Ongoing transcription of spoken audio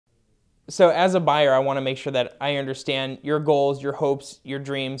So as a buyer, I want to make sure that I understand your goals, your hopes, your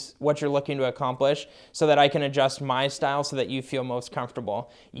dreams, what you're looking to accomplish, so that I can adjust my style so that you feel most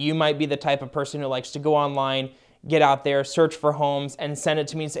comfortable. You might be the type of person who likes to go online, get out there, search for homes, and send it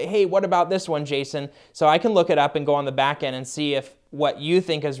to me and say, hey, what about this one, Jason? So I can look it up and go on the back end and see if what you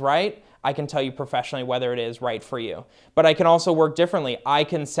think is right, I can tell you professionally whether it is right for you. But I can also work differently. I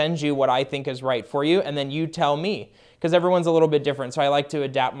can send you what I think is right for you, and then you tell me, because everyone's a little bit different. So I like to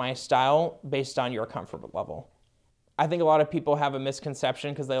adapt my style based on your comfort level. I think a lot of people have a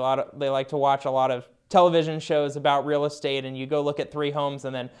misconception because they like to watch a lot of television shows about real estate, and you go look at 3 homes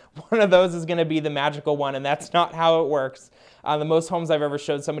and then one of those is going to be the magical one, and that's not how it works. The most homes I've ever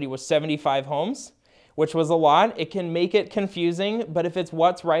showed somebody was 75 homes, which was a lot. It can make it confusing, but if it's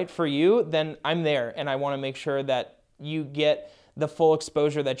what's right for you, then I'm there, and I want to make sure that you get the full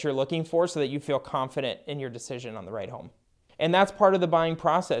exposure that you're looking for so that you feel confident in your decision on the right home. And that's part of the buying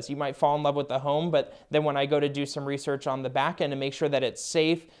process. You might fall in love with the home, but then when I go to do some research on the back end to make sure that it's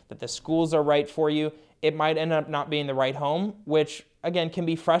safe, that the schools are right for you, it might end up not being the right home, which again can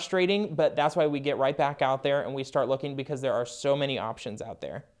be frustrating, but that's why we get right back out there and we start looking, because there are so many options out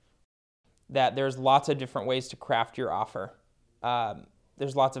there that there's lots of different ways to craft your offer.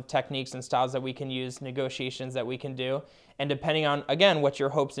 There's lots of techniques and styles that we can use, negotiations that we can do. And depending on, again, what your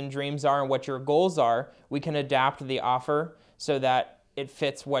hopes and dreams are and what your goals are, we can adapt the offer so that it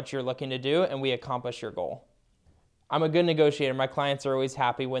fits what you're looking to do and we accomplish your goal. I'm a good negotiator. My clients are always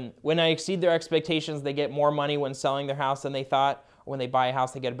happy. When I exceed their expectations, they get more money when selling their house than they thought. Or when they buy a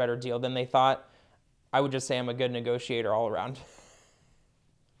house, they get a better deal than they thought. I would just say I'm a good negotiator all around.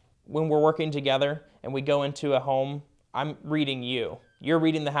 When we're working together and we go into a home, I'm reading you. You're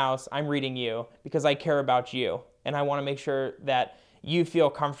reading the house, I'm reading you, because I care about you. And I want to make sure that you feel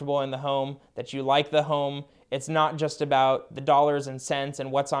comfortable in the home, that you like the home. It's not just about the dollars and cents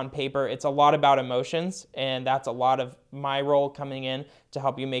and what's on paper. It's a lot about emotions, and that's a lot of my role coming in to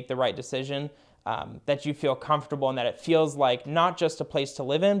help you make the right decision, that you feel comfortable and that it feels like not just a place to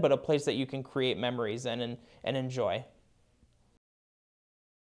live in, but a place that you can create memories in and enjoy.